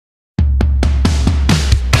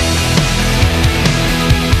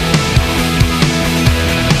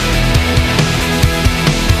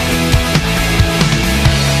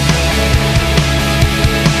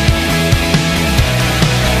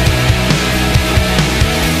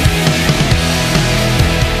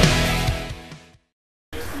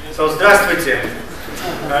Здравствуйте.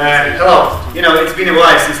 Hello. You know, it's been a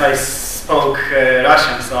while since I spoke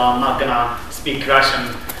Russian, so I'm not gonna speak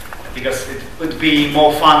Russian because it would be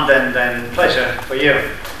more fun than pleasure for you.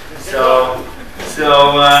 So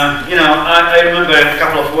you know, I remember a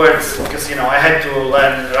couple of words because, you know, I had to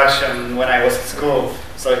learn Russian when I was at school.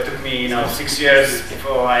 So it took me, you know, 6 years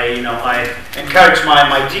before I encouraged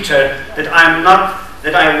my teacher that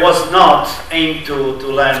I was not aimed to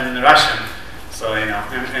learn Russian. So, you know,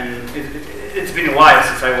 and it's been a while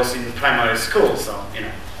since I was in primary school, so, you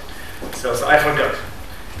know, so I forgot.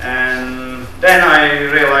 And then I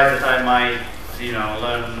realized that I might, you know,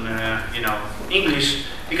 learn, you know, English,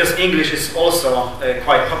 because English is also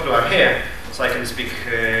quite popular here. So I can speak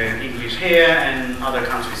English here and other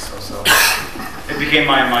countries. So it became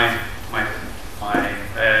my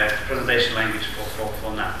presentation language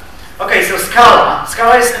for now. Okay, so Scala.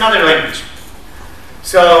 Scala is another language.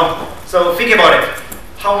 So think about it.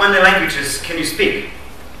 How many languages can you speak?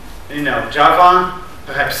 You know, Java,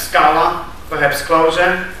 perhaps Scala, perhaps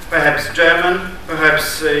Clojure, perhaps German,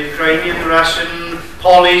 perhaps Ukrainian, Russian,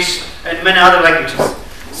 Polish, and many other languages.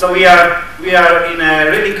 So we are in a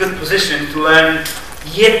really good position to learn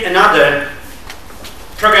yet another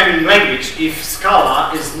programming language if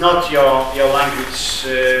Scala is not your language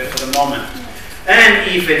for the moment. And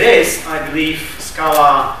if it is, I believe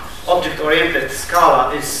Scala, object-oriented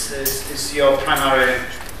Scala is your primary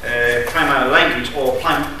language or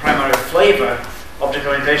primary flavor. Object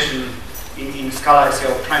orientation in Scala is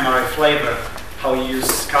your primary flavor, how you use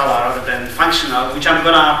Scala rather than functional, which I'm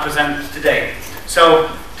going to present today. So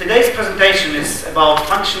today's presentation is about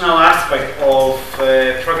functional aspect of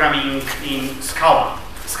programming in Scala.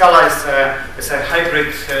 Scala is a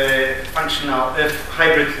hybrid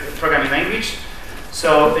hybrid programming language.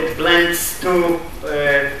 So it blends two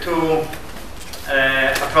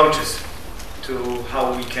approaches to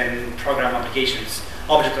how we can program applications: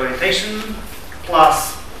 object orientation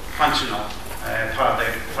plus functional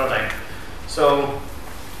paradigm. So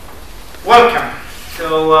welcome.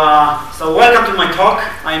 So welcome to my talk.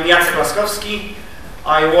 I'm Jacek Laskowski.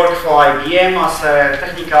 I work for IBM as a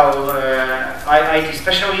technical IT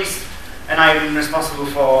specialist, and I'm responsible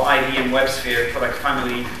for IBM WebSphere product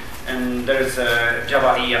family. And there's a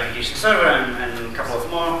Java EE application server and a couple of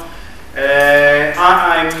more.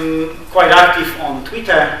 I'm quite active on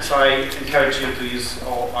Twitter, so I encourage you to use,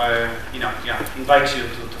 or invite you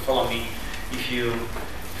to follow me if you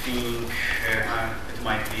think it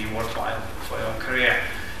might be worthwhile for your career.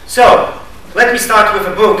 So let me start with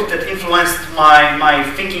a book that influenced my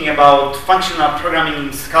thinking about functional programming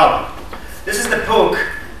in Scala. This is the book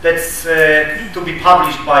that's to be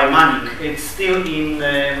published by Manning. It's still in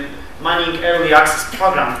Manning Early Access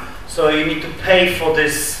Program, so you need to pay for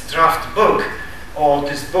this draft book, or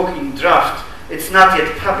this book in draft. It's not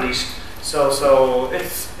yet published, so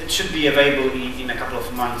it should be available in a couple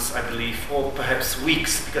of months, I believe, or perhaps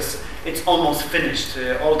weeks, because it's almost finished.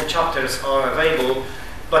 All the chapters are available,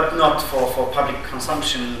 but not for public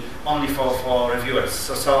consumption, only for reviewers.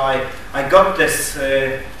 So I got this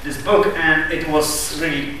book, and it was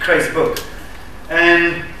really crazy book.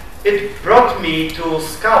 And it brought me to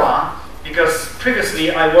Scala, because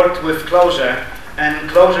previously I worked with Clojure, and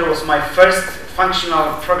Clojure was my first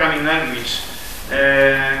functional programming language,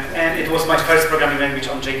 and it was my first programming language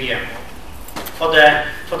on JVM. For the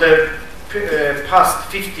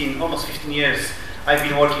past almost 15 years, I've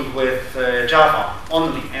been working with Java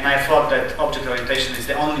only, and I thought that object orientation is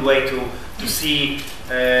the only way to see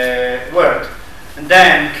Word. And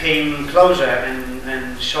then came Clojure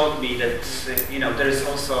and showed me that you know, there is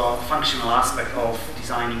also a functional aspect of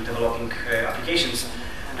designing, developing applications,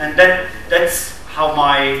 and that's how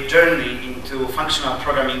my journey into functional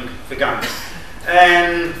programming began.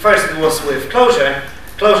 And first it was with Clojure.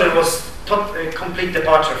 Clojure was a complete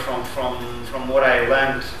departure from what I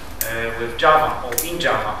learned with Java or in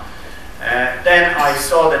Java. Then I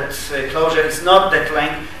saw that Clojure is not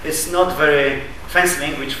it's not very fancy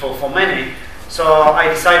language for many. So I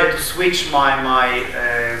decided to switch my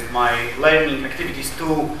learning activities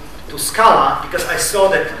to Scala, because I saw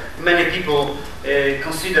that many people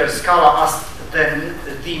consider Scala as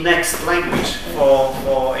the next language for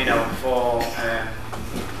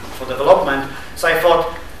development. So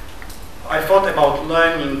I thought about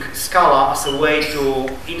learning Scala as a way to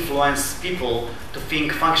influence people to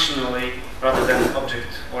think functionally rather than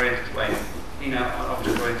object-oriented way,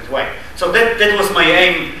 object-oriented way. So that was my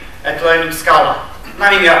aim at learning Scala.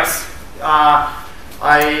 Nothing else.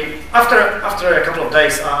 After a couple of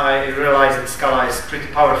days, I realized that Scala is pretty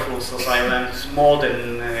powerful, so I learned more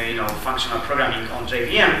than functional programming on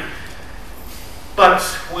JVM. But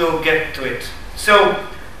we'll get to it. So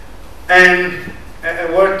And a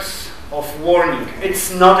word of warning,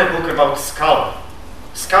 it's not a book about Scala.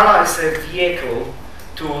 Scala is a vehicle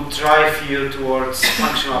to drive you towards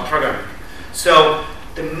functional programming. So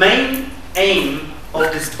the main aim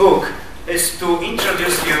of this book is to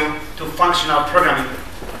introduce you to functional programming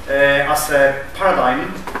as a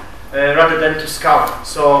paradigm rather than to Scala.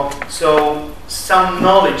 So some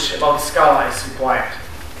knowledge about Scala is required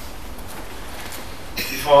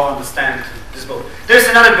before understand this book. There's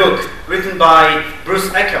another book written by Bruce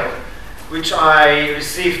Eckel, which I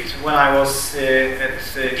received when I was at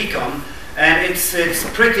JEEConf, and it's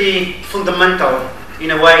pretty fundamental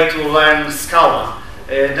in a way to learn Scala.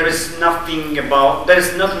 There is not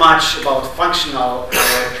much about functional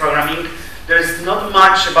programming. There is not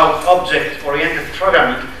much about object-oriented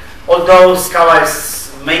programming, although Scala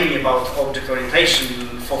is mainly about object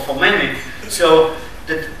orientation for many. So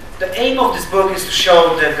the aim of this book is to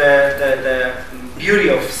show the beauty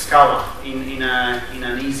of Scala in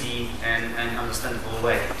an easy and understandable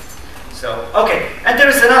way. So, okay, and there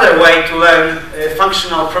is another way to learn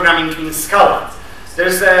functional programming in Scala.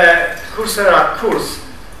 There's a Coursera course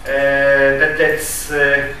that's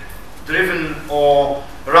driven or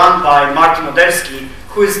run by Martin Oderski,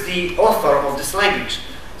 who is the author of this language.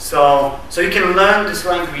 So you can learn this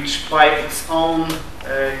language by its own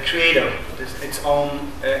creator, its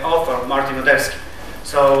own author, Martin Oderski.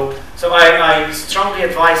 So I strongly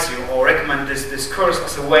advise you or recommend this course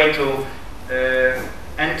as a way to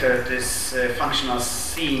enter this functional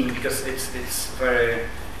scene, because it's very,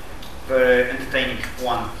 very entertaining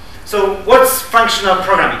one. So what's functional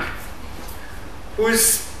programming? Who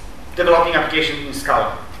is developing application in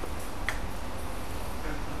Scala?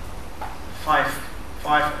 Five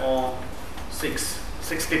or six?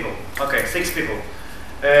 6 people. Okay, 6 people.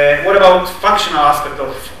 What about functional aspect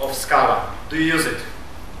of Scala? Do you use it?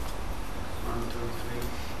 1, 2, 3,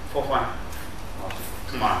 4, 5. Oh,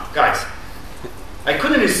 come on, guys. I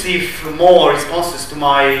couldn't receive more responses to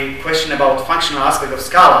my question about functional aspect of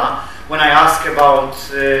Scala when I asked about,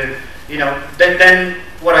 then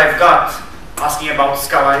what I've got asking about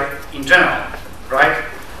Scala in general, right?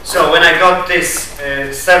 So when I got this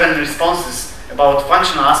 7 responses about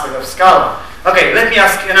functional aspect of Scala, okay, let me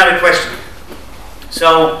ask another question.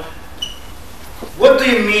 So, what do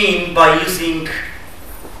you mean by using,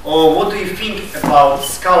 or what do you think about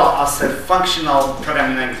Scala as a functional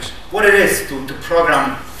programming language? What it is to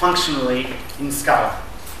program functionally in Scala?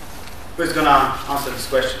 Who's gonna answer this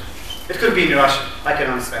question? It could be in Russian. I can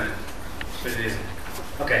understand it. Pretty easy.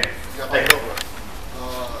 Okay. Scala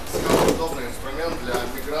удобный инструмент для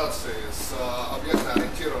миграции с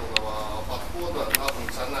объектно-ориентированного подхода на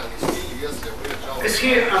функциональный стиль, если вы Java. Is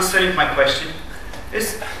he answering my question?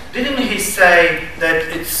 Didn't he say that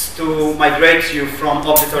it's to migrate you from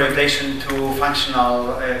object orientation to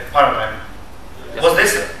functional paradigm? Yes. Was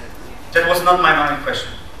this? That was not my main question.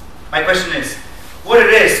 My question is, what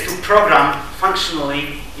it is to program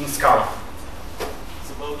functionally in Scala?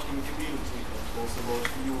 It's about immutability and also about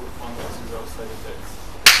new functions outside of text.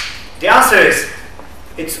 The answer is,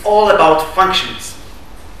 it's all about functions.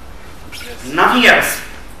 Yes. Nothing else,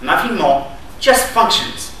 nothing more, just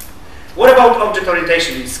functions. What about object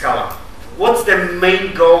orientation in Scala? What's the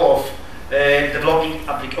main goal of developing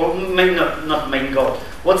application? Not main goal.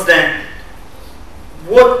 What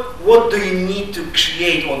do you need to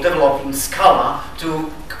create or develop in Scala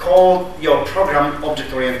to call your program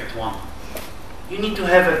object-oriented one? You need to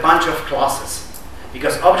have a bunch of classes,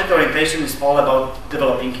 because object orientation is all about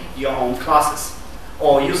developing your own classes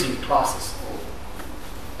or using classes.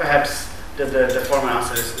 Perhaps the former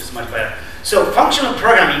answer is much better. So functional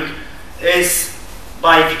programming is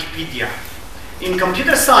by Wikipedia. In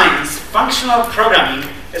computer science, functional programming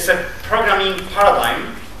is a programming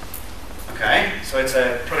paradigm. Okay, so it's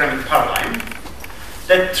a programming paradigm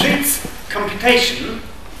that treats computation,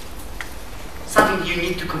 something you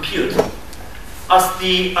need to compute, as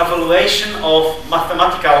the evaluation of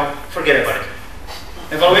mathematical, forget about it,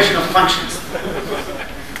 evaluation of functions.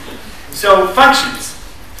 So functions.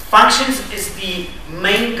 Functions is the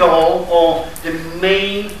main goal or the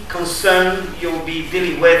main concern you'll be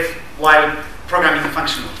dealing with while programming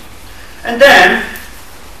functionally. And then,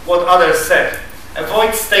 what others said,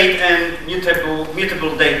 avoid state and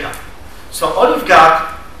mutable data. So all you've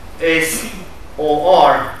got is, or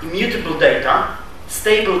are, immutable data,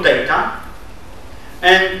 stable data,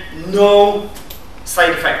 and no side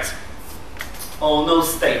effects, or no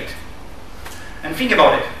state. And think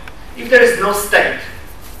about it. If there is no state,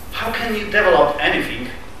 how can you develop anything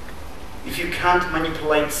if you can't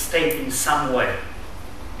manipulate state in some way?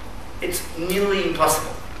 It's nearly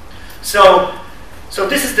impossible. So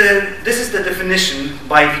this is the definition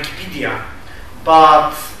by Wikipedia Wikipedia,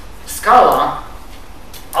 but Scala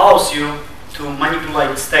allows you to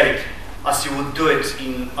manipulate state as you would do it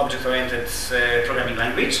in object-oriented programming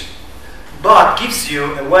language, but gives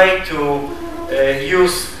you a way to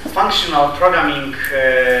use functional programming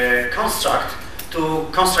construct to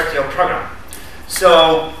construct your program.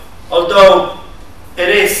 So, although it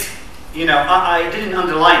is, I didn't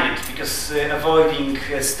underline it because avoiding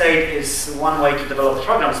state is one way to develop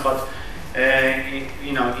programs, but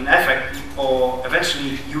in effect, or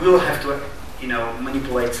eventually, you will have to,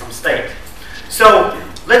 manipulate some state. So,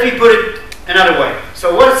 let me put it another way.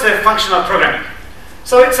 So, what is functional programming?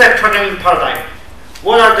 So, it's a programming paradigm.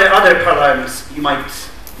 What are the other paradigms you might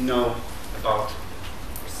know about?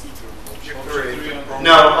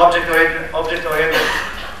 No, object-oriented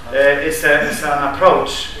is an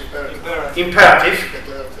approach. Imperative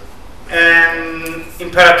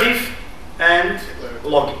and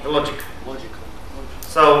logic.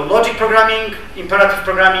 So logic programming, imperative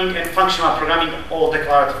programming, and functional programming, all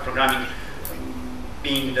declarative programming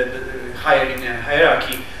being the higher in the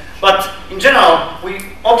hierarchy. But in general,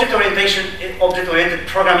 object-oriented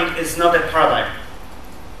programming is not a paradigm.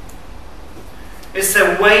 It's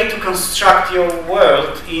a way to construct your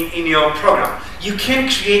world in your program. You can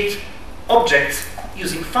create objects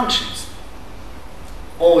using functions,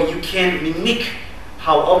 or you can mimic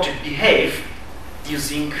how objects behave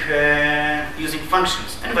using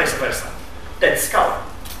functions, and vice versa. That's Scala.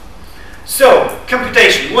 So,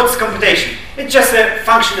 computation. What's computation? It's just a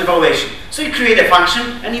function evaluation. So you create a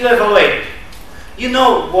function and you evaluate it. You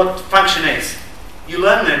know what function is. You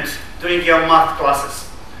learn it during your math classes.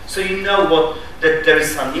 So you know that there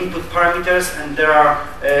is some input parameters and there are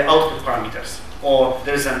output parameters, or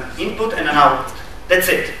there is an input and an output. That's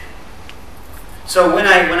it. So when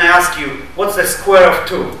I ask you, what's the square of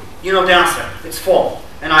 2? You know the answer. It's 4.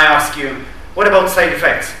 And I ask you, what about side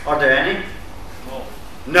effects? Are there any? No.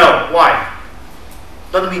 No. Why?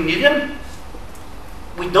 Don't we need them?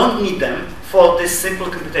 We don't need them for this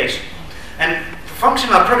simple computation. And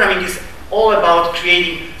functional programming is all about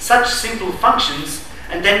creating such simple functions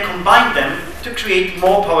and then combine them to create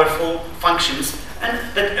more powerful functions, and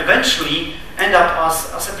that eventually end up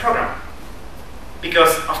as a program.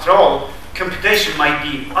 Because after all, computation might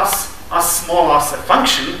be as small as a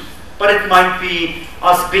function, but it might be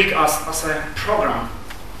as big as a program,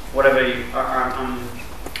 whatever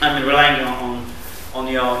I'm relying on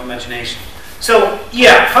your imagination. So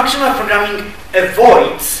yeah, functional programming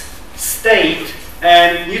avoids state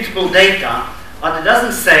and mutable data, but it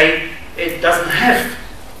doesn't say it doesn't have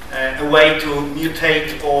a way to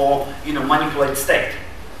mutate or manipulate state.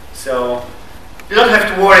 So you don't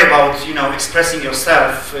have to worry about expressing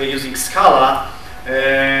yourself using Scala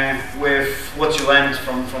with what you learned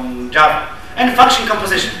from Java. And function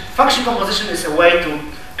composition. Function composition is a way to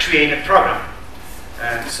create a program.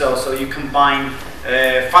 So you combine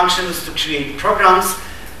functions to create programs,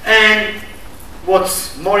 and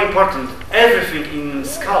what's more important, everything in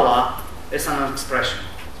Scala is an expression.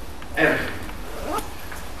 Everything.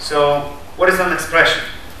 So what is an expression?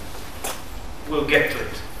 We'll get to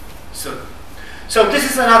it soon. So this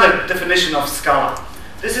is another definition of Scala.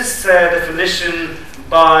 This is a definition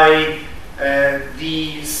by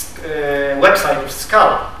the website of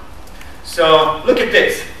Scala. So look at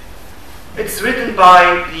this. It's written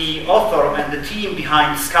by the author and the team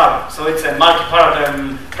behind Scala. So it's a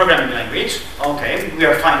multi-paradigm programming language. Okay, we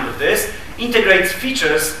are fine with this. Integrates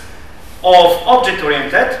features of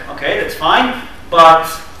object-oriented. Okay, that's fine. But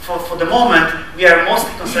for the moment, we are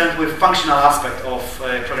mostly concerned with functional aspect of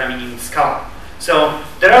programming in Scala. So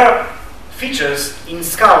there are features in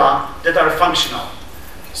Scala that are functional.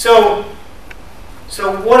 So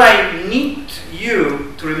what I need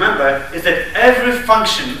you to remember is that every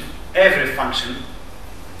function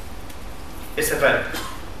is a value.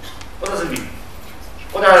 What does it mean?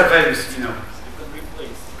 What are the values, You can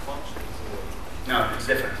replace functions. No, it's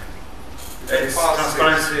different. It's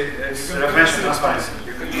transparency, it's reference to transparency.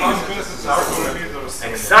 You can pass this as parameters.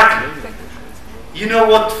 Exactly. You know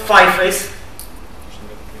what 5 is?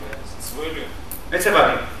 It's value. It's a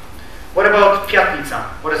value. What about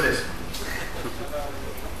piatnica? What is this?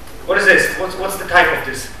 What is this? What's the type of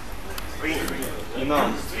this?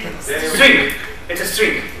 String. It's a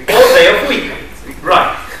string. All day of week.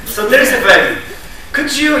 Right. So there is a value.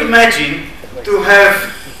 Could you imagine to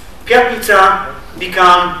have piatnica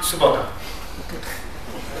become subota?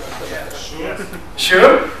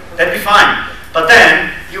 Sure? That'd be fine. But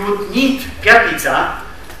then you would need piatnica,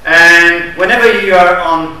 and whenever you are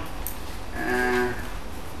on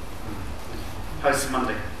how's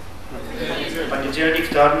Monday? Poniedziałek,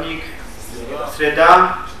 wtornik,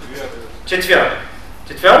 środa, четверг.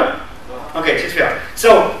 Четвер? Okay, четверг.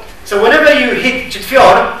 So whenever you hit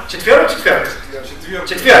четверг, четверг.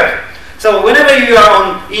 So whenever you are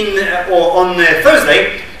on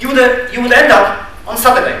Thursday, you would end up on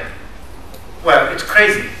Saturday. Well, it's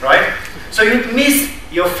crazy, right? So you miss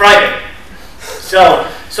your Friday. So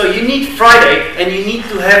you need Friday, and you need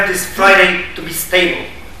to have this Friday to be stable.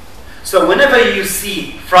 So whenever you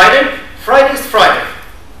see Friday, Friday is Friday.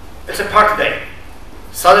 It's a party day.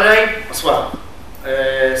 Saturday as well.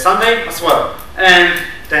 Sunday as well. And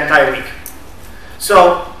the entire week.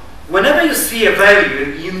 So whenever you see a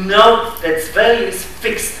value, you know that value is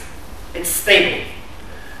fixed. It's stable.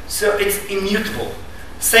 So it's immutable.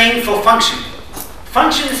 Same for function.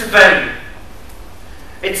 Function is a value.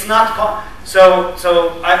 It's not. So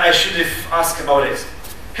I should have asked about it.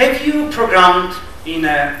 Have you programmed in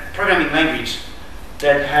a programming language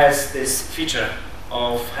that has this feature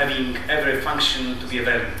of having every function to be a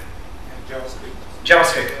value? JavaScript.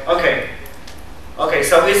 JavaScript. Okay. Okay.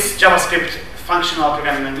 So is JavaScript functional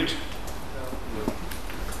programming language?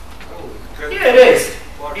 Yeah, it is.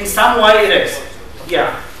 In some way, it is.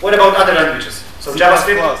 Yeah. What about other languages? So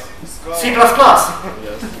JavaScript. C++.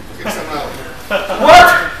 What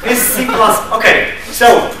is C++? Okay.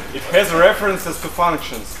 So It has references to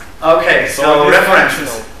functions. okay. So it is references.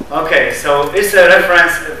 functional. Okay. So is a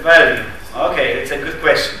reference a value? Okay, it's a good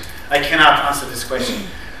question. I cannot answer this question.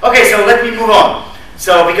 Okay. So let me move on.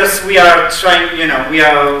 So because we are trying, we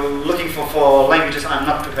are looking for languages I'm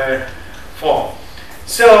not prepared for.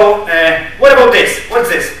 So what about this? What's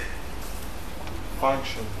this?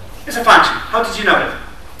 Function. It's a function. How did you know that?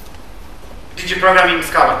 Did you program in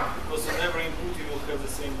Scala? Because on every input you will have the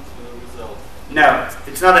same result. No,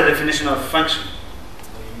 it's not a definition of function.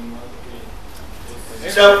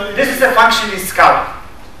 So this is a function in Scala.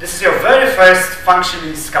 This is your very first function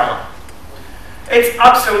in Scala. It's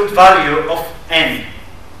absolute value of n.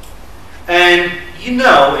 And you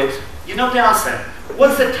know it. You know the answer.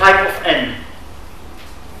 What's the type of n?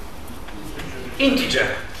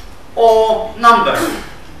 Integer or number,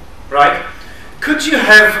 right? Could you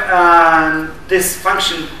have this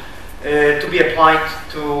function to be applied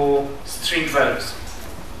to string values?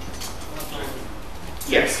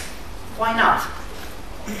 Yes. Why not?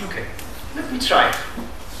 Okay. Let me try it.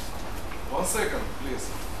 1 second, please.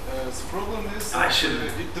 The problem is I that should-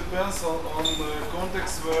 it depends on the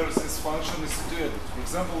context where this function is situated. For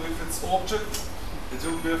example, if it's object, it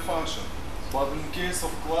will be a function. But in case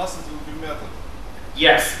of class, it will be method.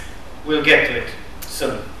 Yes, we'll get to it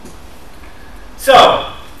soon.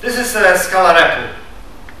 So this is a Scala REPL.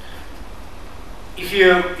 If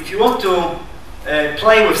you want to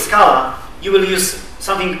play with Scala, you will use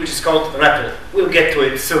something which is called REPL. We'll get to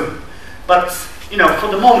it soon. But for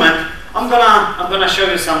the moment, I'm gonna show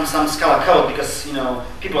you some Scala code because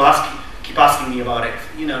people keep asking me about it.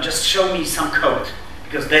 Just show me some code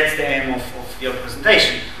because that's the aim of your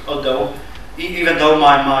presentation. Although even though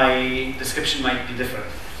my description might be different.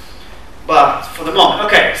 But for the moment,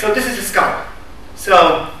 okay, so this is a Scala.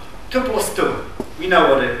 So 2 plus 2, we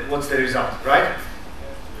know what's the result, right?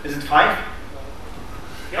 Is it 5?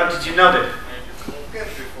 How did you know that?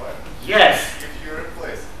 Yes. If you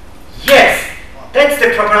replace. Yes, that's the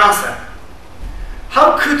proper answer.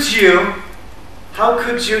 How could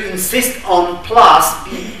you insist on plus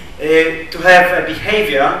to have a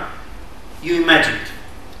behavior you imagined?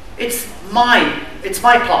 It's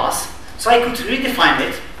my plus, so I could redefine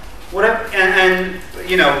it, and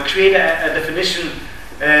create a definition,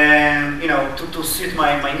 to suit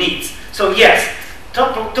my needs. So yes, 2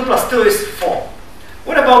 plus 2 is 4.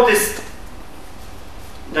 What about this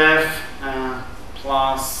def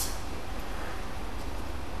plus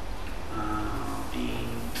int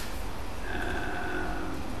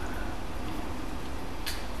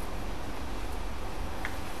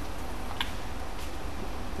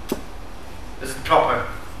is it proper?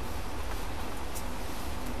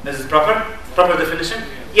 Is it proper? Proper definition?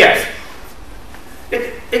 Yes.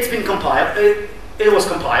 It's been compiled. It was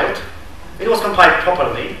compiled. It was compiled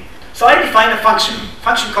properly. So I define a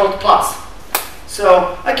function called plus.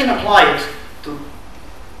 So I can apply it to.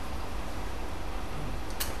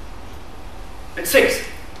 It's 6.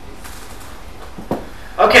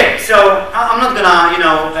 Okay, so I'm not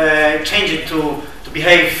gonna change it to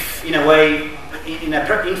behave in a way, in a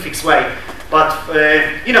infix way, but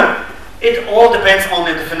it all depends on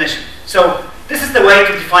the definition. So this is the way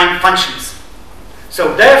to define functions.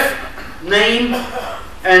 So def, name,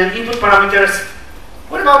 and input parameters.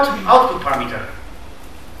 What about output parameter?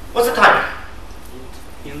 What's the type?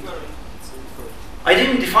 I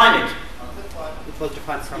didn't define it. It was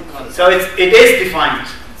defined from context. So it is defined.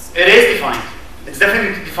 It is defined. It's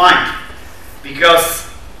definitely defined. because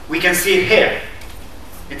we can see it here.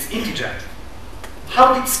 It's integer.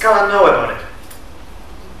 How did Scala know about it?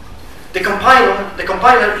 The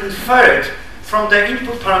compiler inferred from the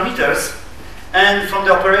input parameters and from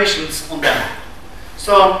the operations on them.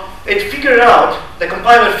 So it figured out, the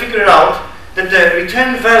compiler figured out that the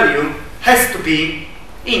return value has to be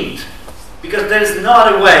int, because there is no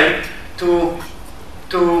other way to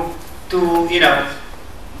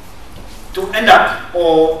end up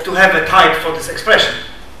or to have a type for this expression.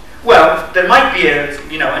 Well, there might be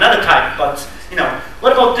another type, but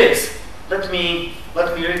what about this? Let me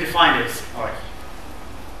redefine it. All right.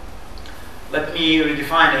 Let me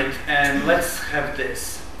redefine it, and let's have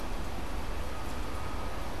this.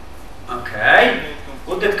 Okay.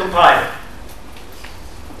 Would that compile?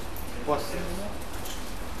 Plus.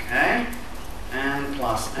 Okay. And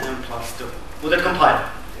plus 2. Would that compile?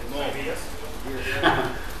 No.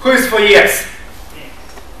 Who is for yes?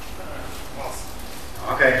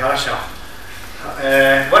 Okay, хорошо.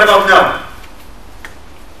 What about no?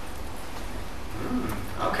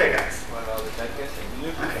 Okay, guys.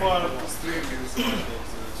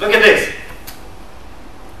 Look at this.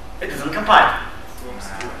 It doesn't compile.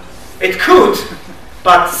 It could,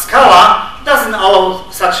 but Scala doesn't allow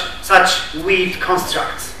such weird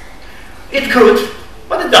constructs. It could,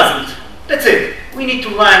 but it doesn't. That's it. We need to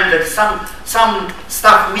learn that some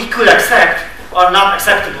stuff we could accept are not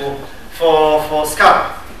acceptable for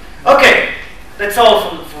Scala. Okay, that's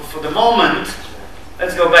all for the moment.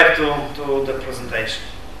 Let's go back to the presentation.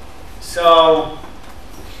 So,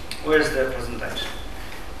 where's the presentation?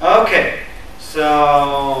 Okay,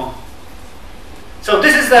 so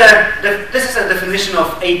this is a definition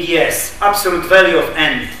of ADS, absolute value of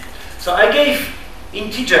n. So I gave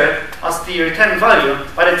integer as the return value,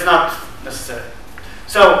 but it's not necessary.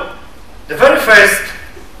 So the very first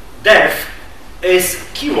def is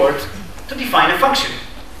keyword to define a function.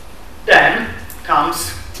 Then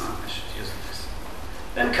comes, I should use this.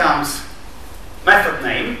 Then comes method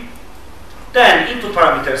name. Then input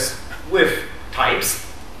parameters with types,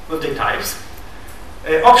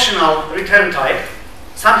 optional return type.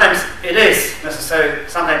 Sometimes it is necessary,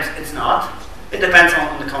 sometimes it's not. It depends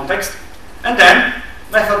on the context. And then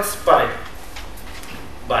methods body.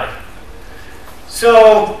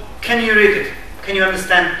 So can you read it? Can you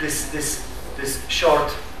understand this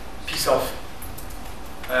short piece of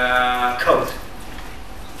code?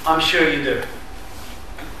 I'm sure you do.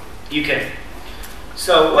 You can.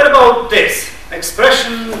 So what about this?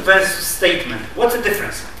 Expression versus statement. What's the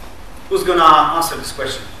difference? Who's gonna answer this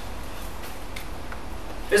question?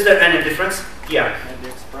 Is there any difference? Yeah. And the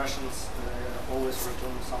expressions always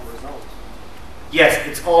return some result. Yes,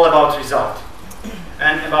 it's all about result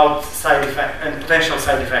and about side effect and potential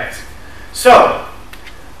side effects. So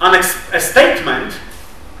a statement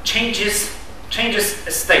changes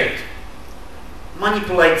a state,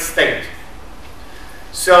 manipulates state.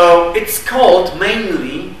 So it's called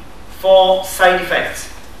mainly for side effects.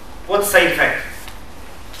 What's side effect?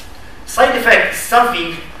 Side effect is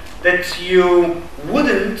something that you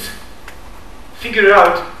wouldn't figure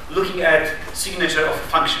out looking at signature of a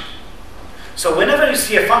function. So whenever you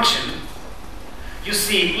see a function, you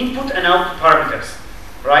see input and output parameters,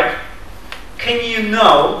 right? Can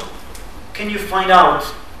you find out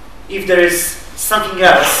if there is something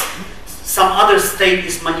else, some other state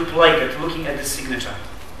is manipulated looking at the signature?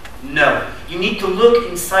 No. You need to look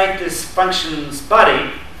inside this function's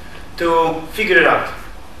body to figure it out.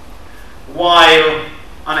 While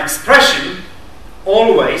an expression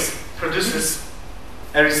always produces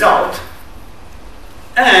a result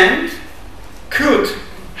and could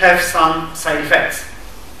have some side effects.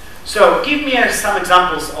 So give me some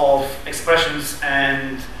examples of expressions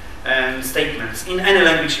and statements in any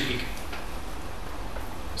language you pick.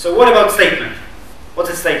 So what about statement? What's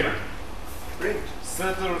a statement? Print.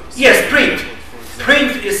 Yes, print.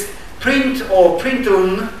 Print is print or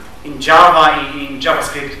printun in Java, in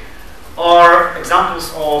JavaScript, are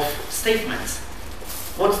examples of statements.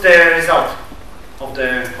 What's the result of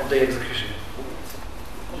the execution?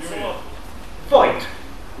 Void.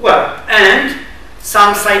 Well, and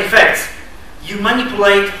some side effects. You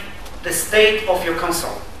manipulate the state of your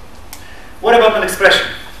console. What about an expression?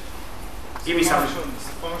 Give me some.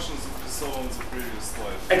 Functions that we saw on the previous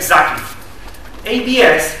slide. Exactly.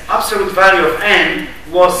 ABS, absolute value of n,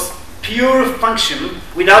 was pure function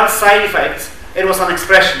without side effects. It was an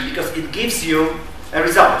expression because it gives you a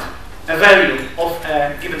result, a value of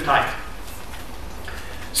a given type.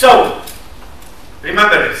 So,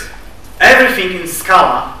 remember this. Everything in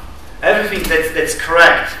Scala, everything that's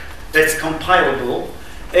correct, that's compilable,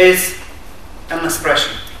 is an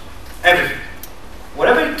expression. Everything.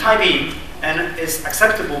 Whatever you type in and is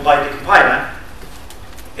acceptable by the compiler,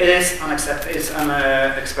 it is an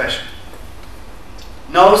expression.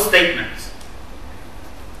 No statements.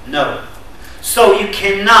 No. So you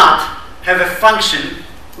cannot have a function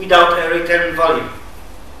without a return value.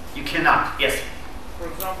 You cannot. Yes? For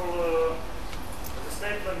example, the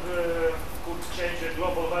statement could change a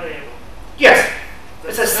global variable. Yes.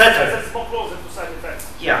 It's a setter. That's more closer to side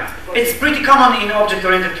effects. Yeah. It's pretty common in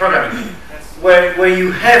object-oriented programming, Yes. where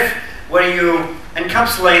you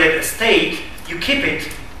encapsulate a state, you keep it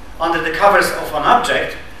under the covers of an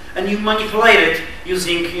object, and you manipulate it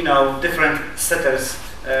using, different setter-like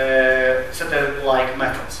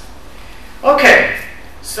methods. Okay.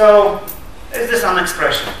 So, is this an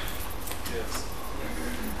expression? Yes.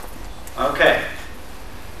 Okay.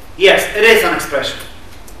 Yes, it is an expression.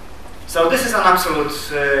 So this is an absolute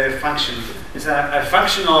function. It's a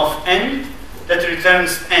function of n that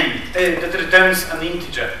returns that returns an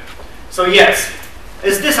integer. So yes,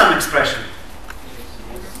 is this an expression?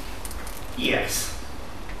 Yes.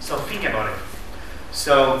 So think about it.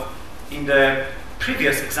 So in the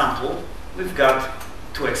previous example, we've got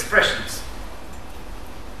two expressions,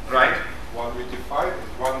 right? One we define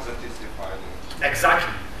and one that is defined.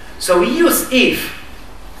 Exactly. So we use if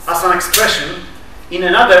as an expression in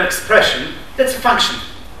another expression that's a function.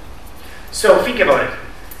 So think about it.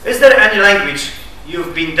 Is there any language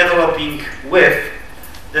you've been developing with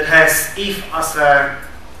that has if as an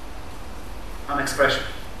expression?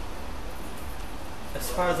 As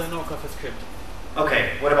far as I know, CoffeeScript.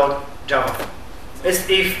 Okay, what about Java? Is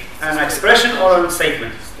if an expression or a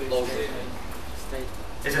statement?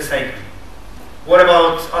 It's a statement. What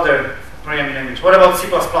about other programming language? What about C++?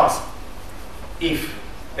 If.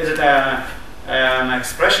 Is it an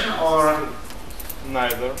expression or?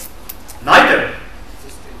 Neither. Neither.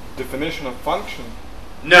 Definition of function.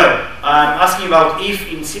 No. I'm asking about if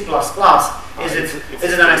in C++.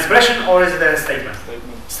 Is it an expression or is it a statement?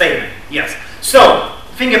 Statement. Yes. So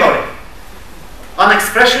think about it. An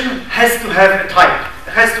expression has to have a type.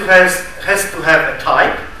 It has to have a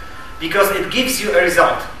type because it gives you a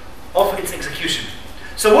result of its execution.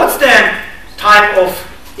 So what's the type of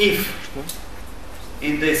if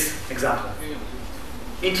in this example?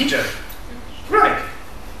 Integer. Right.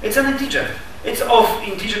 It's an integer. It's of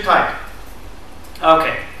integer type.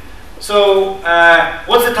 Okay. So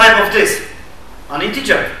what's the type of this? An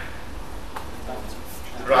integer.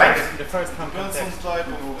 Right? The first Depends on type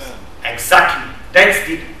of n. Exactly. That's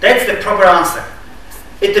the proper answer.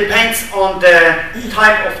 It depends on the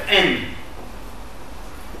type of n.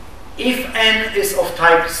 If n is of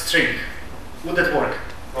type string, would that work?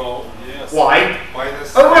 Oh, Yes. Why?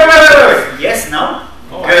 minus. Oh, wait. Yes, no?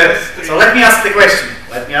 Oh, Good. -3. So let me ask the question.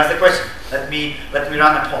 Let me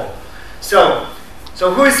run a poll. So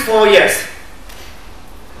who is for yes?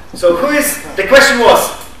 So the question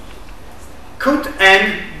was, could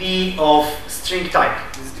n be of string type?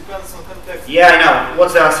 This depends on context. Yeah, I know.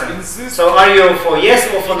 What's the answer? In this So are you for yes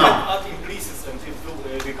or for You no? can add implicits and it will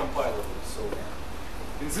be compilable. So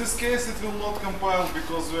In this case, it will not compile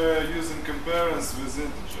because we are using comparisons with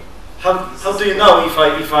integer. How do you know if I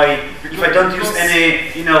don't use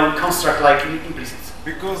any construct like implicits?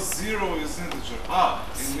 Because 0 is integer.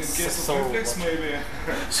 In case So of reflex, maybe.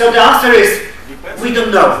 So the answer is depends. we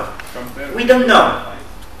don't know. Compare. We don't know.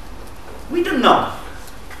 We don't know.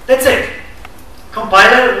 That's it.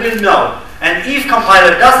 Compiler will know. And if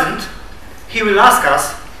compiler doesn't, he will ask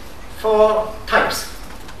us for types.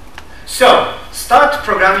 So start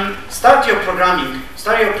your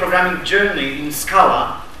programming journey in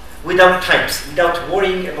Scala without types, without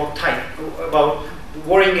worrying about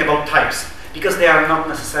types, because they are not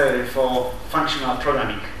necessary for functional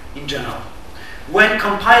programming in general. When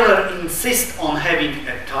compiler insists on having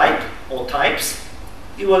a type or types,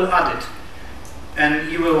 you will add it,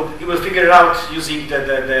 and you will figure it out using the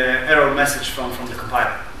error message from the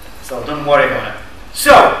compiler. So don't worry about it.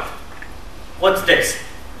 So what's this?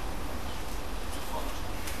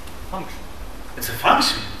 Function. It's a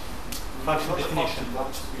function. Function definition.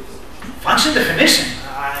 Function definition. I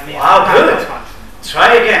mean, Wow, type good. of function.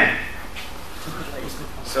 Try again.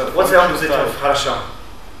 So what's the opposite of хорошо?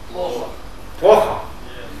 Плохо. Плохо.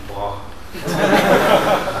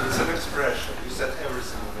 It's an expression. You said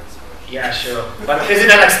everything in expression. Yeah, sure. But is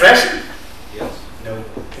it an expression? Yes. No.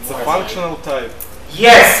 It's a functional type.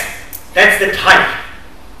 Yes, that's the type.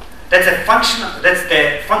 That's the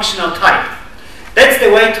functional type. That's the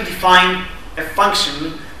way to define a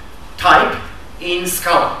function type in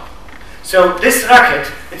Scala. So this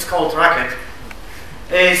racket, it's called racket,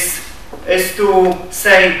 is to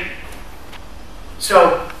say,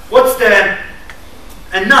 so what's the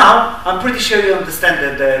And now, I'm pretty sure you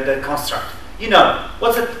understand the construct. You know,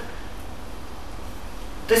 what's it?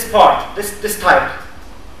 This part, this type.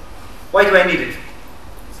 Why do I need it?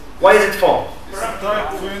 Why is it for? It's a type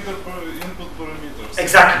for input parameters.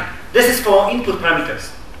 Exactly. This is for input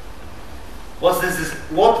parameters. What is this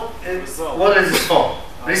for?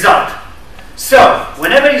 Result. So,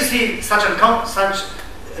 whenever you see this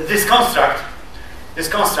construct,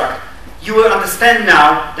 you will understand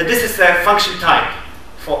now that this is a function type.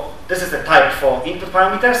 This is the type for input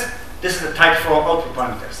parameters. This is the type for output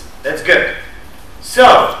parameters. That's good.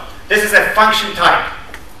 So, this is a function type.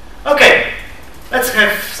 Okay, let's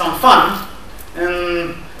have some fun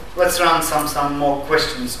and let's run some more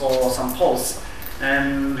questions or some polls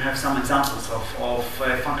and have some examples of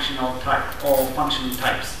functional type or function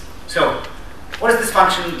types. So, what does this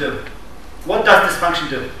function do? What does this function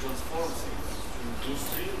do? Transforms into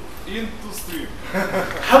stream. Into stream.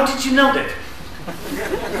 How did you know that?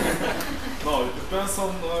 No, it depends on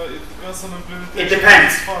implementation. It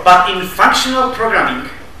depends. But in functional programming,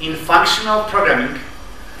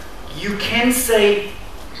 you can say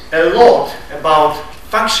a lot about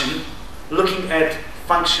function looking at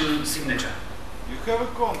function signature. You have a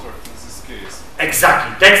contract in this case.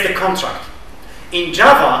 Exactly, that's the contract. In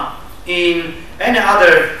Java, in any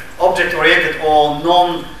other object-oriented or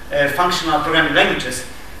non-functional programming languages,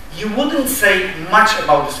 you wouldn't say much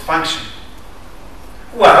about this function.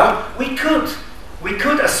 Well, we could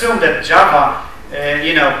assume that Java,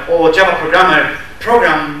 or Java programmer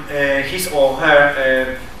program his or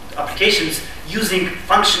her applications using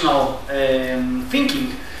functional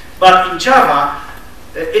thinking, but in Java,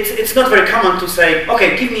 it's not very common to say,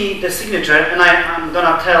 okay, give me the signature and I'm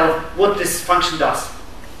gonna tell what this function does.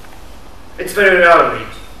 It's very rarely.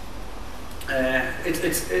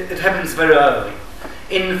 It happens very rarely.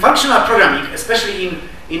 In functional programming, especially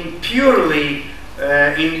in purely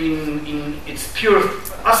in its pure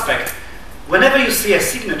aspect, whenever you see a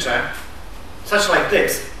signature such like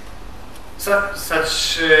this,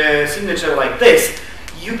 signature like this,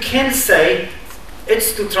 you can say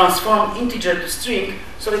it's to transform integer to string,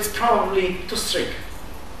 so it's probably to string.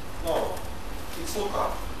 No, it's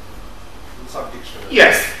lookup. In some dictionary.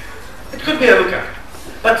 Yes, it could be a lookup.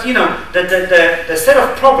 But you know, the set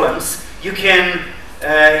of problems you can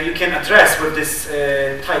address with this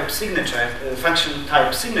type signature, function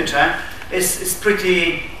type signature, is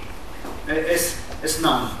pretty is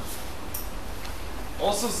known.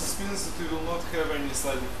 Also, this means that you will not have any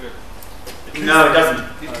side effect. No, it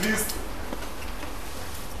doesn't. At least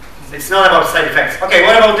it's not about side effects. Okay,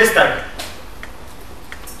 what about this type?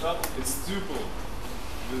 it's tuple.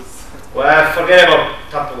 Well, forget about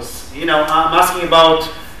tuples. You know, I'm asking about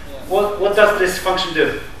what does this function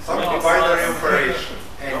do? Some binary operation.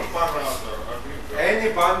 Any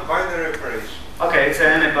binary operation. Okay, it's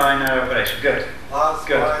an binary operation. Good. Plus,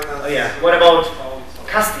 Good. minus. Oh, yeah. What about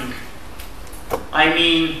casting? I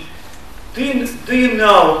mean, do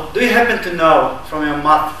you happen to know from your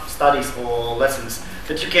math studies or lessons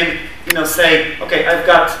that you can, say, okay, I've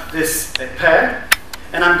got this pair,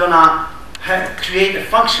 and I'm gonna create a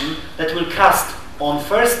function that will cast on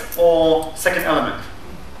first or second element.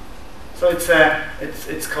 So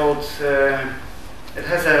it's called. It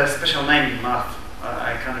has a special name in math.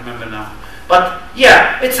 I can't remember now. But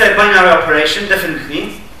yeah, it's a binary operation,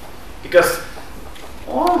 definitely, because.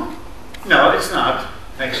 Oh, no, it's not.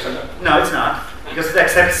 Actually, no, it's not, because it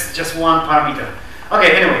accepts just one parameter.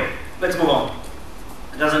 Okay, anyway, let's move on.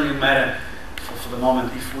 It doesn't even matter for the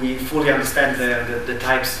moment if we fully understand the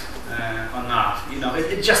types or not.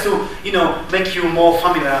 It's just to make you more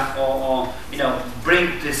familiar or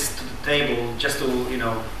bring this to the table, just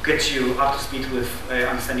to get you up to speed with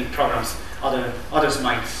understanding programs others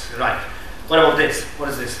might write. What about this? What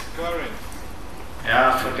is this? Current.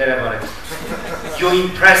 Yeah, forget about it. You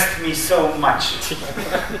impressed me so much.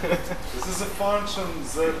 This is a function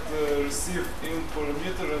that receive int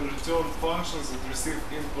parameter and return functions that receive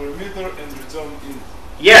int parameter and return int.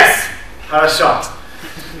 Yes, хорошо.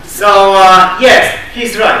 So yes,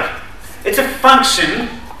 he's right. It's a function.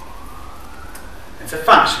 It's a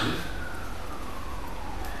function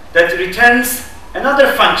that returns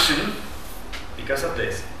another function because of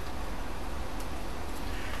this.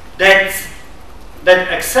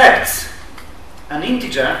 That accepts an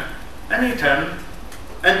integer and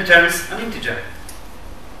returns an integer.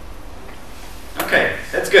 Okay,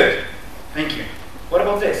 that's good. Thank you. What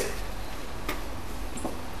about this?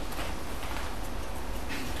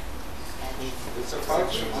 It's a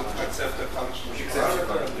function that accepts a function.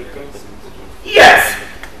 Yes,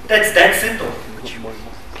 that's that simple.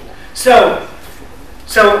 So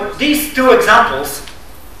these two examples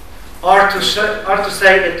are to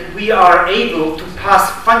say that we are able to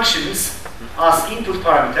pass functions as input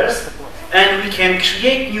parameters, and we can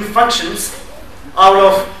create new functions out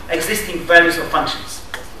of existing values of functions.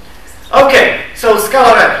 Okay, so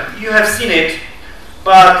Scala REPL, you have seen it,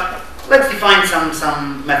 but let's define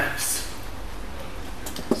some methods.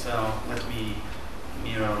 So let me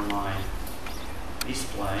mirror my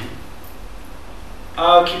display.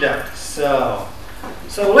 Okay, so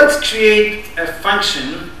let's create a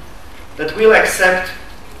function that will accept.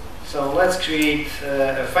 So let's create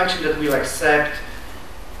a function that will accept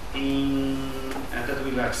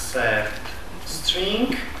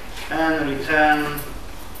string and return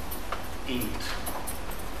int.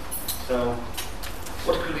 So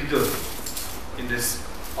what could we do in this?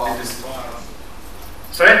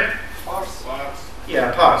 Sorry? Parse.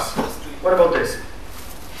 Yeah, parse. What about this?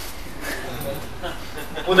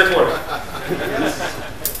 Would that work?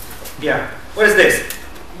 Yeah. What is this?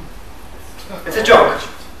 It's a joke.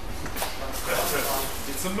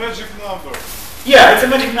 It's a magic number. Yeah, it's a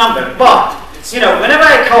magic number. But you know, whenever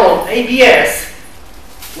I call ABS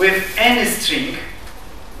with any string,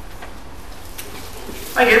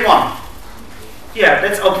 I get 1. Yeah,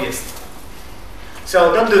 that's obvious.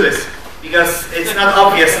 So don't do this, because it's not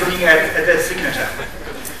obvious looking at the signature.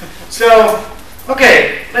 So,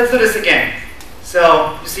 okay, let's do this again.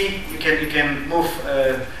 So you see, you can move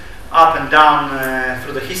up and down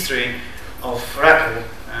through the history of REPL,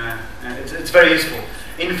 and it's very useful.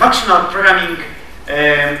 In functional programming,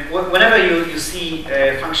 whenever you see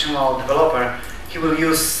a functional developer, he will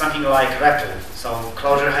use something like REPL. So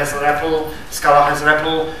Clojure has REPL, Scala has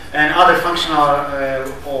REPL, and other functional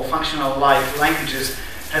or functional-like languages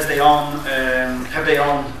have their own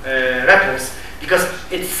REPLs, because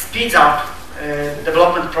it speeds up the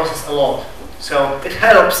development process a lot. So it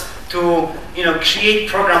helps to create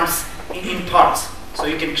programs in parts. So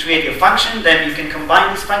you can create a function, then you can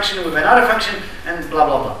combine this function with another function, and blah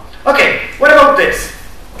blah blah. Okay, what about this?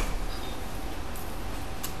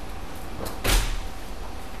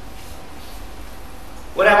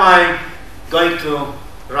 What am I going to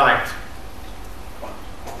write?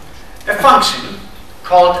 A function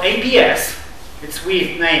called ABS. It's a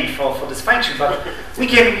weird name for this function, but we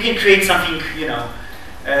can create something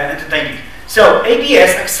entertaining. So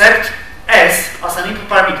ABS accepts S as an input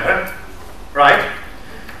parameter, right?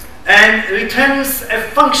 And returns a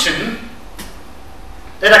function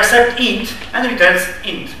that accepts int and returns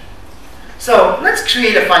int. So let's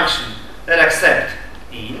create a function that accepts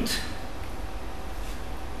int.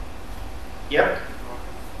 Yep.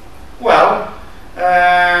 Well,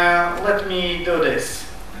 let me do this.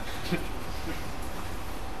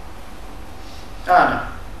 No.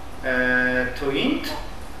 To int.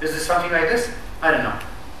 Is this something like this? I don't know.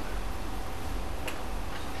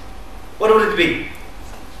 What would it be?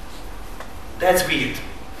 That's weird.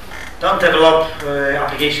 Don't develop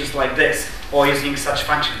applications like this or using such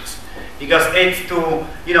functions, because it's to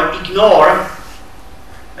ignore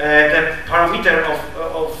the parameter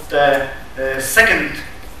of the second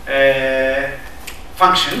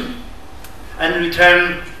function and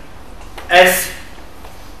return S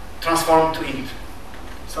transformed to int.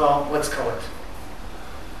 So let's call it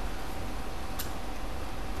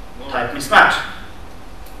type mismatch.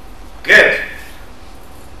 Good.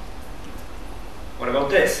 What about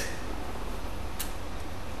this?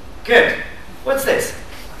 Good. What's this?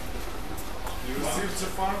 You received the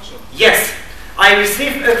function. Yes, I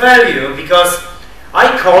received a value because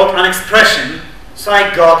I called an expression, so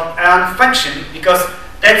I got a function because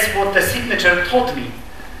that's what the signature told me.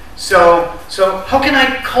 So how can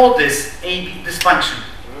I call this function?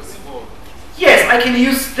 REST4. Yes, I can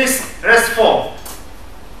use this REST4.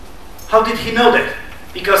 How did he know that?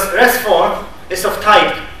 Because REST4 is of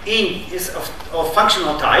type int, is of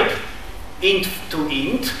functional type, int to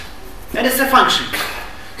int, and it's a function.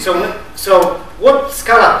 So what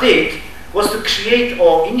Scala did was to create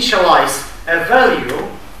or initialize a value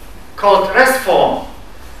called REST4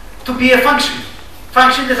 to be a function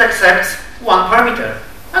that accepts one parameter,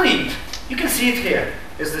 an int. You can see it here.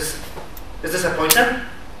 Is this a pointer?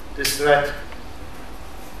 This red.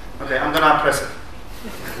 Okay, I'm gonna press it.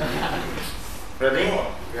 Ready?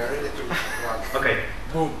 We are ready to run. Okay.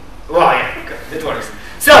 Boom. Wow, yeah, okay, it works.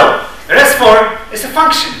 So REST4 is a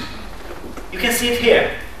function. You can see it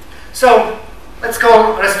here. So let's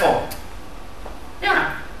call REST4.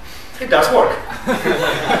 Yeah, it does work.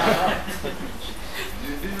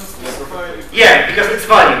 You didn't specify. Yeah, because it's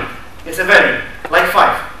value. It's a value, like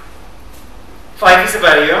 5. 5 is a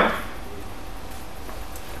value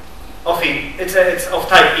of int. It's of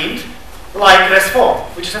type int, like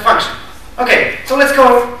REST4, which is a function. Okay, so let's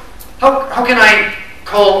go. How can I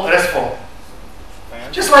call RESTful.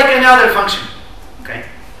 Just like any other function. Okay?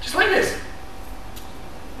 Just like this.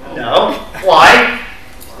 No. Why?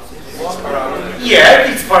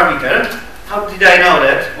 Yeah, it's parameter. How did I know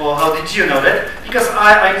that? Or how did you know that? Because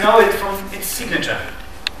I know it from its signature.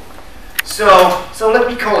 So let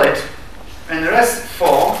me call it and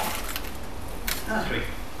REST4 3.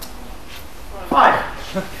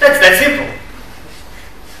 5. That's that simple.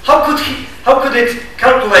 How could it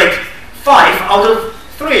calculate 5 out of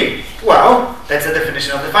 3? Well, that's the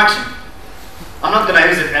definition of the function. I'm not going to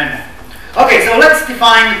use it anymore. Okay, so let's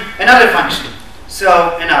define another function.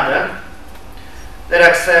 So another that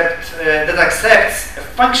accepts a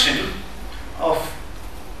function of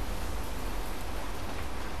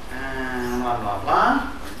blah blah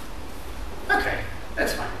blah. Okay,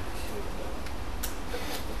 that's fine.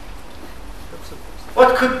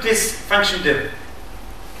 What could this function do?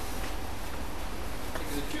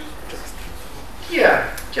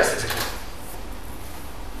 Yeah, just execute.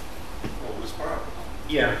 Always parameter.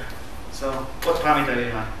 Yeah. So what parameter do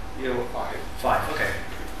you have? 5. Okay.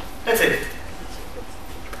 That's it.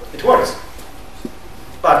 It works.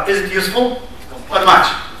 But is it useful? Not much.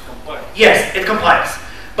 Yes, it compiles.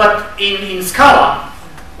 But in Scala,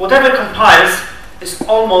 whatever compiles is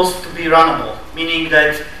almost to be runnable, meaning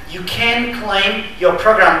that you can claim your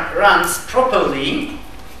program runs properly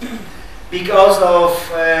because of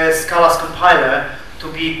Scala's compiler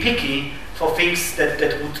to be picky for things that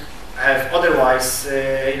would have otherwise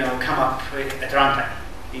come up at runtime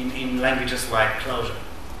in languages like Clojure,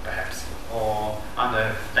 perhaps, or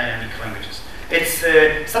other dynamic languages. It's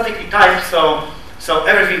statically typed, so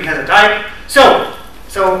everything has a type. So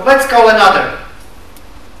let's call another.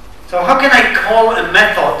 So how can I call a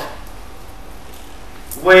method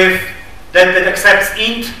with that accepts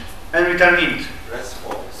int and return int?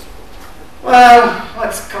 RESTful. Well,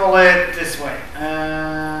 let's call it this way.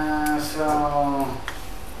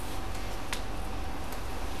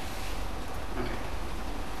 Okay.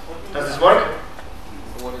 Does this work?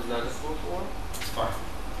 What is that for? It's fine.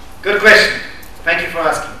 Good question. Thank you for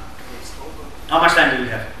asking. How much time do we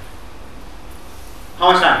have?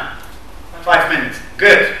 How much time? 5 minutes.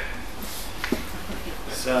 Good.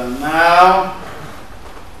 So now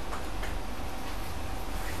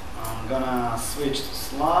I'm gonna switch to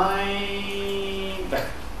slide back.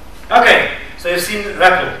 Okay, so you've seen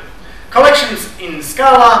REPL. Collections in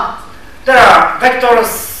Scala. There are vectors,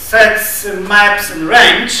 sets, maps, and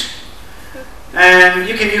range, and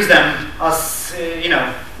you can use them as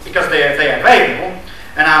because they are available.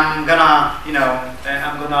 And I'm gonna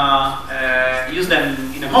use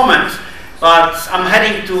them in a moment. But I'm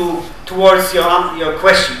heading towards your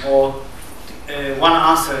question, or one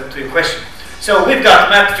answer to your question. So we've got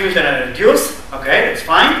map, filter, and reduce. Okay, that's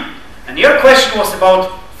fine. And your question was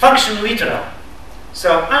about function literal.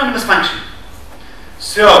 So anonymous function.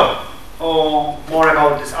 So, or more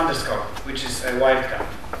about this underscore, which is a wildcard.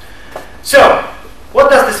 So, what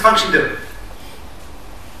does this function do?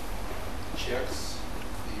 Checks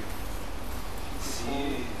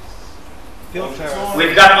Filter.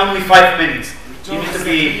 We've got only 5 minutes. You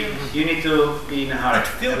need to be in a hurry. It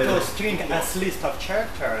filters string as list of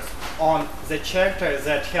characters on the characters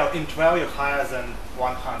that have int value higher than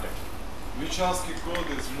 100. Which ASCII code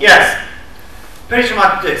is more? Yes, pretty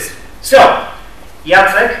much this. So,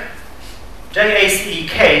 Jacek,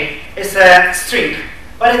 JACEK, is a string,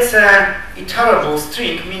 but it's an iterable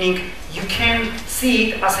string, meaning you can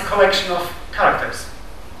see it as a collection of characters.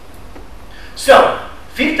 So,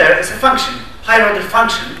 filter is a function, higher order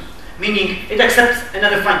function, meaning it accepts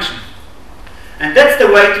another function. And that's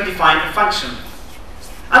the way to define a function.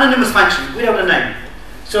 Anonymous function, without a name.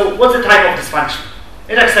 So, what's the type of this function?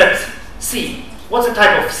 It accepts C. What's the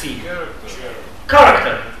type of C?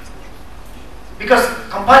 Character. Because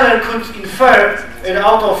compiler could infer it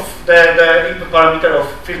out of the input parameter of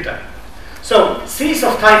filter. So C is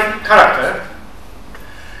of type character.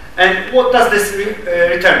 And what does this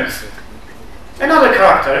return? Another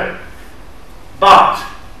character, but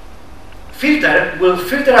filter will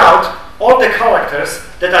filter out all the characters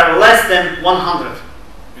that are less than 100.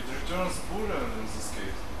 It returns Boolean in this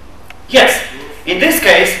case. Yes. In this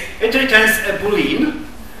case, it returns a Boolean,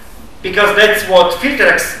 because that's what filter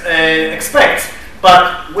expects.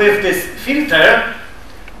 But with this filter,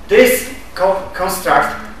 this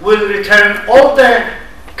construct will return all the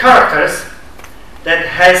characters that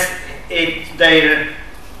has their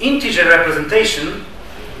integer representation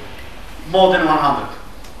more than 100.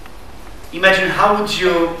 Imagine how would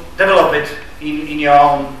you develop it in your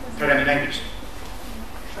own programming language?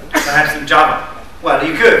 Perhaps in Java. Well,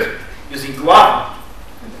 you could, using Guava.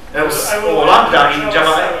 There was Lambda in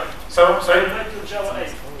Java. So, sorry? I would like to Java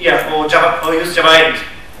 8. Yeah, or Java, or use Java 8.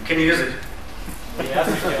 Can you use it? Yes,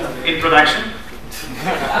 you can. In production?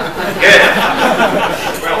 Good.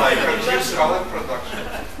 Well, I can use Scala in production.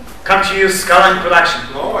 Can't you use Scala in production?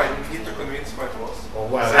 No, I need to convince my boss. Oh,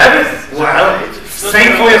 well,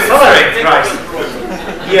 same for your salary, right?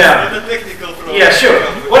 Yeah. Not a technical problem. Yeah, sure.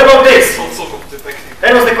 What about this? Also the technical.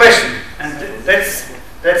 That was the question, and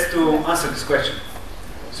that's to answer this question.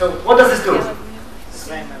 So, what does this do?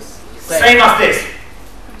 Same as this.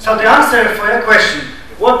 So the answer for your question,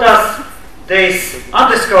 what does this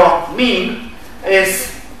underscore mean,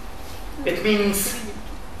 is it means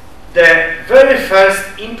the very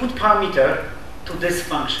first input parameter to this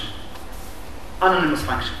function, anonymous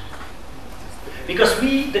function. Because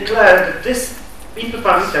we declare that this input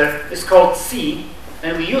parameter is called C,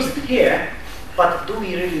 and we use it here, but do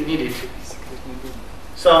we really need it?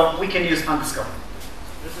 So we can use underscore.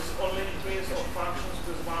 This is only in case of functions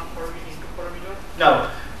with one input parameter? No.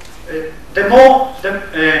 The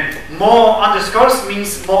more underscores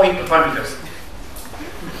means more input parameters.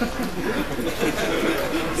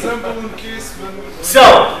 Example in case when So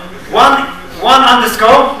one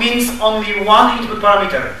underscore means only one input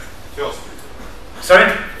parameter. First. Sorry?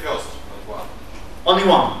 First, not one. Only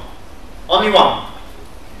one. Only one.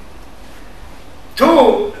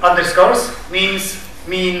 Two underscores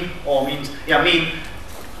mean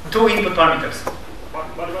two input parameters.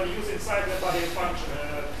 But when you use inside the body function,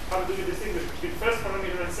 how do you distinguish between first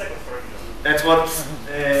parameter and second parameter? That's what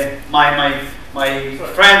my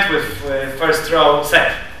friend with first row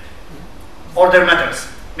said. Order matters,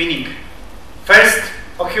 meaning first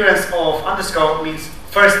occurrence of underscore means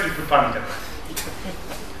first input parameter.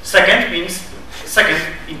 Second means second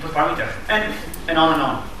input parameter, and on and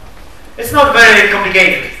on. It's not very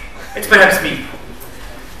complicated. It's perhaps me.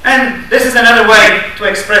 And this is another way to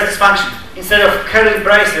express this function. Instead of curly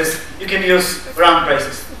braces, you can use round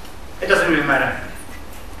braces. It doesn't really matter.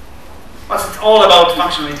 But it's all about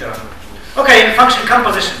function literal. Okay, in function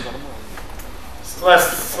composition.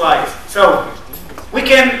 Last slide. So we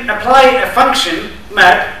can apply a function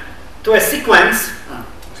map to a sequence.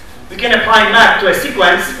 We can apply map to a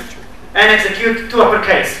sequence and execute two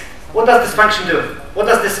uppercase. What does this function do? What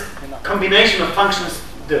does this combination of functions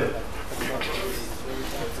do?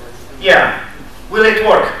 Yeah. Will it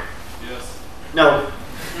work? yes. No.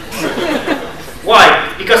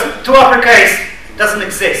 Why? Because two uppercase doesn't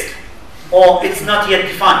exist, or it's not yet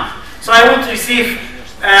defined. So I want to receive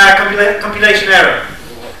a compilation error.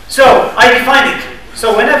 So I define it.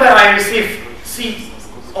 So whenever I receive C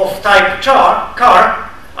of type car,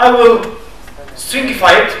 I will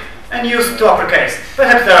stringify it and use two uppercase.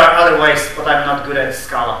 Perhaps there are other ways, but I'm not good at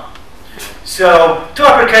Scala. So two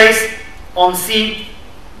uppercase on C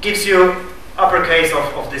gives you uppercase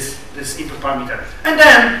of this input parameter. And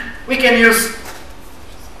then we can use,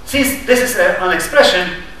 since this is an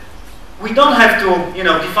expression, we don't have to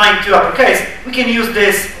define two uppercase. We can use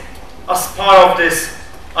this as part of this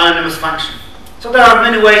anonymous function. So there are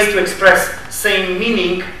many ways to express same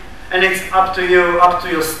meaning, and it's up to you, up to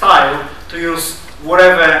your style, to use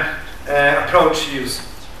whatever approach you use.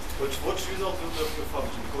 But what result will have your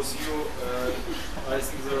function? Because you, I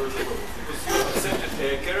think there is because you accepted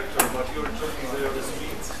a character, but you're returning there the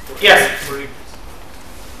strings. Yes. For inputs.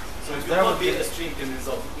 So it will not be a string in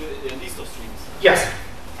result, it will be a list of strings. Yes.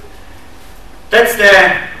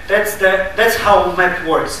 That's how map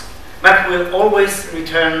works. Map will always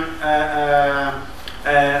return a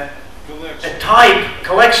type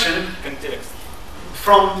collection Context.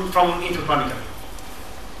 from input parameter.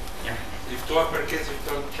 Yeah. If two uppercase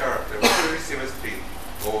return character, we will receive a string,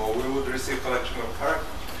 or we would receive collection of characters.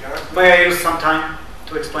 May I use some time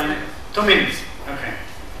to explain it? 2 minutes. Okay.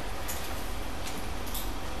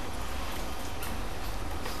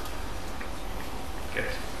 Good.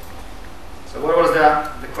 So what was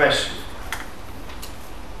the question?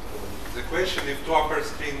 The question if two upper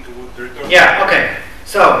string would return. Yeah, okay.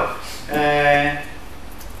 So,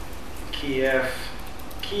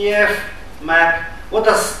 Kiev map. What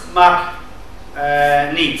does map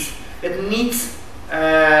needs? It needs,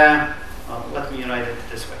 well, let me write it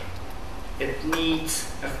this way. It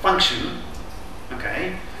needs a function.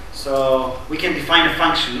 Okay. So we can define a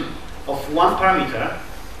function of one parameter,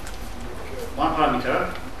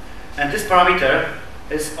 and this parameter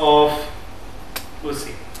is of, we'll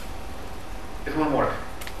see. It won't work.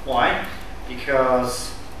 Why?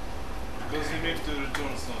 Because Because you need to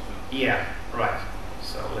return something. yeah, right.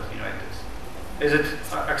 So let me write this. Is it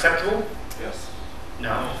acceptable? Yes.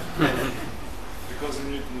 No. Because you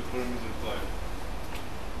need the parameter type.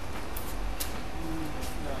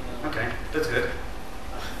 Okay, that's good.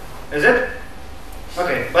 Is it?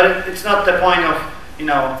 Okay, but it's not the point of, you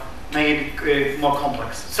know, making it more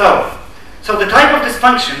complex. So the type of this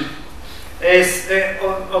function is,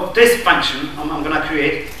 of this function I'm going to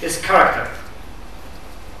create is character.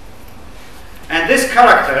 And this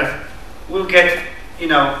character will get, you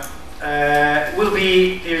know, will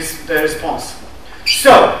be the response.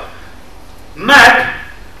 So map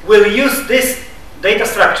will use this data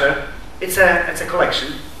structure, it's a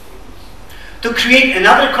collection, to create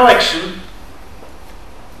another collection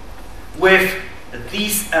with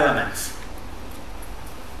these elements.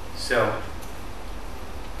 So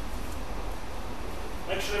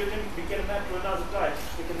actually we can map to another type.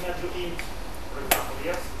 We can map to int, for example,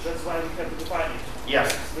 yes? That's why we have to define it.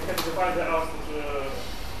 yes. We have to define the output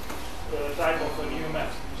type of a new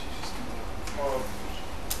map. Or,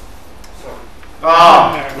 sorry.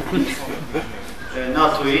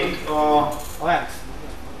 Not to int or Length.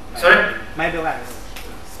 sorry? Maybe length.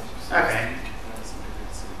 Okay.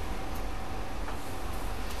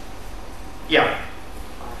 Yeah.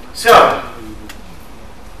 So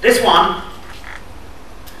this one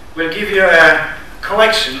will give you a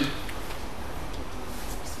collection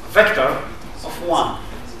vector of 1,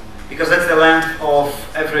 because that's the length of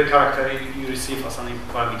every character you receive as an input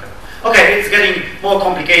parameter. Okay, it's getting more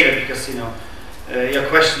complicated because, you know, your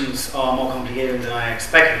questions are more complicated than I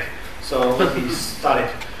expected. So let me start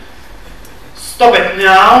it. Stop it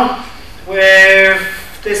now with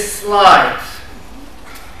this slide.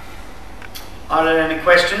 Are there any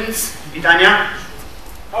questions? Pytania?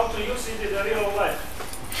 how to use it in the real life?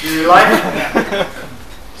 In real life?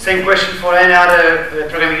 Same question for any other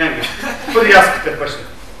programming language. Who did ask the question?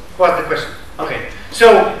 What's the question? Okay.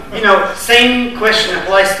 So, you know, same question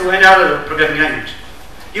applies to any other programming language.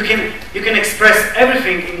 You can express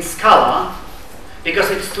everything in Scala because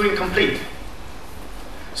it's too incomplete.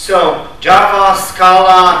 So Java,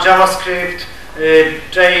 Scala, JavaScript,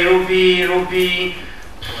 Ruby,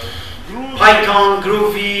 Python,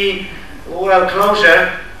 Groovy, well,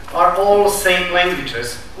 Clojure are all same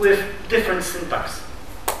languages with different syntax.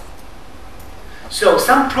 So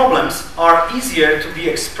some problems are easier to be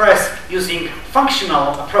expressed using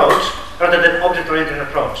functional approach rather than object-oriented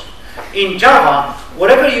approach. In Java,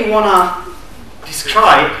 whatever you want to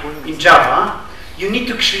describe in Java, you need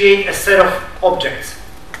to create a set of objects.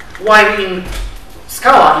 While in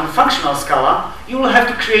Scala, in functional Scala, you will have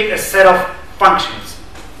to create a set of functions.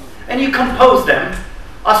 And you compose them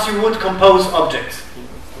as you would compose objects.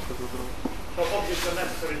 So objects are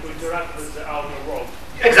necessary to interact with the outer world.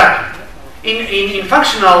 Exactly. In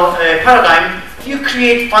functional paradigm, you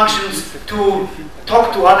create functions to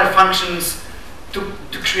talk to other functions to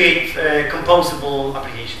create composable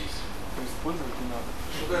applications.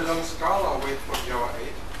 Should I learn Scala or wait for Java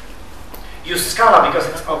 8? Use Scala because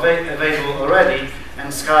it's available already,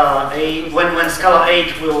 and Scala 8. When Scala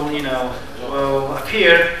 8 will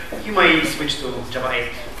appear, you may switch to Java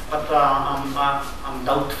 8. But I'm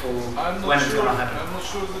doubtful when it's going to happen. I'm not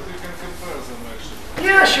sure that you can compare them actually.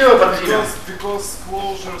 Yeah, sure, but you know. Because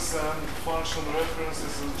closures and function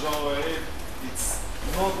references in Java 8, it's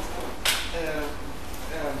not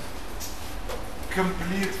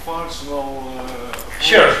complete functional.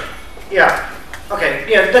 Sure. Yeah. Okay.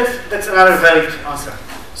 Yeah, that's another valid answer.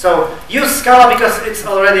 So use Scala because it's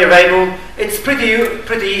already available. It's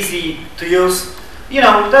pretty easy to use. You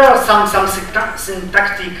know, there are some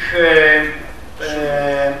syntactic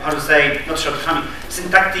how to say, not shortcoming,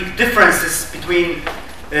 syntactic differences between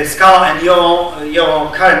Scala and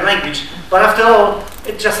your current language. But after all,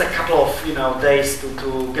 it's just a couple of days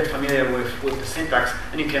to get familiar with the syntax,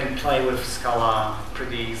 and you can play with Scala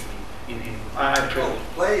pretty easily.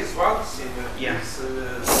 Play is once in Yeah. this.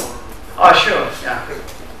 Oh, sure. Yeah.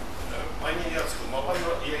 Пані Яцку, ma pan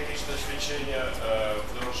jakieś doświadczenie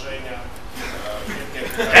wdrożenia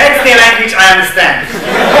That's the language I understand.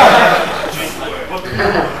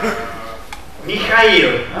 Michail.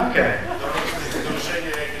 Okay. wdrożenia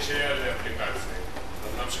jakiejś realnej aplikacji,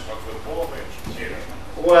 na przykład webowej czy nie?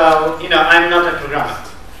 Well, I'm not a programmer,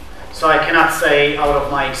 so I cannot say out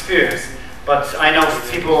of my experience. But I know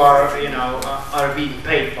people are being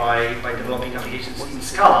paid by developing applications in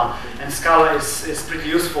Scala, and Scala is pretty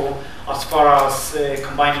useful as far as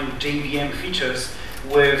combining JVM features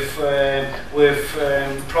with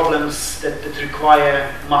problems that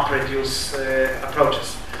require MapReduce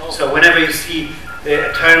approaches. So whenever you see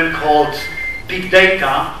a term called big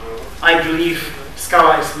data, I believe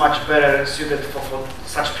Scala is much better suited for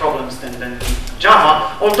such problems than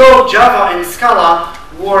Java. Although Java and Scala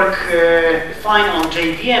work fine on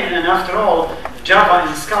JVM, and after all, Java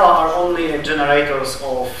and Scala are only generators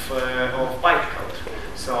of bytecode.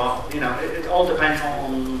 So it all depends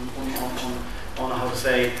on how to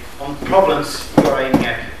say, on problems you are aiming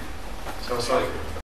at. So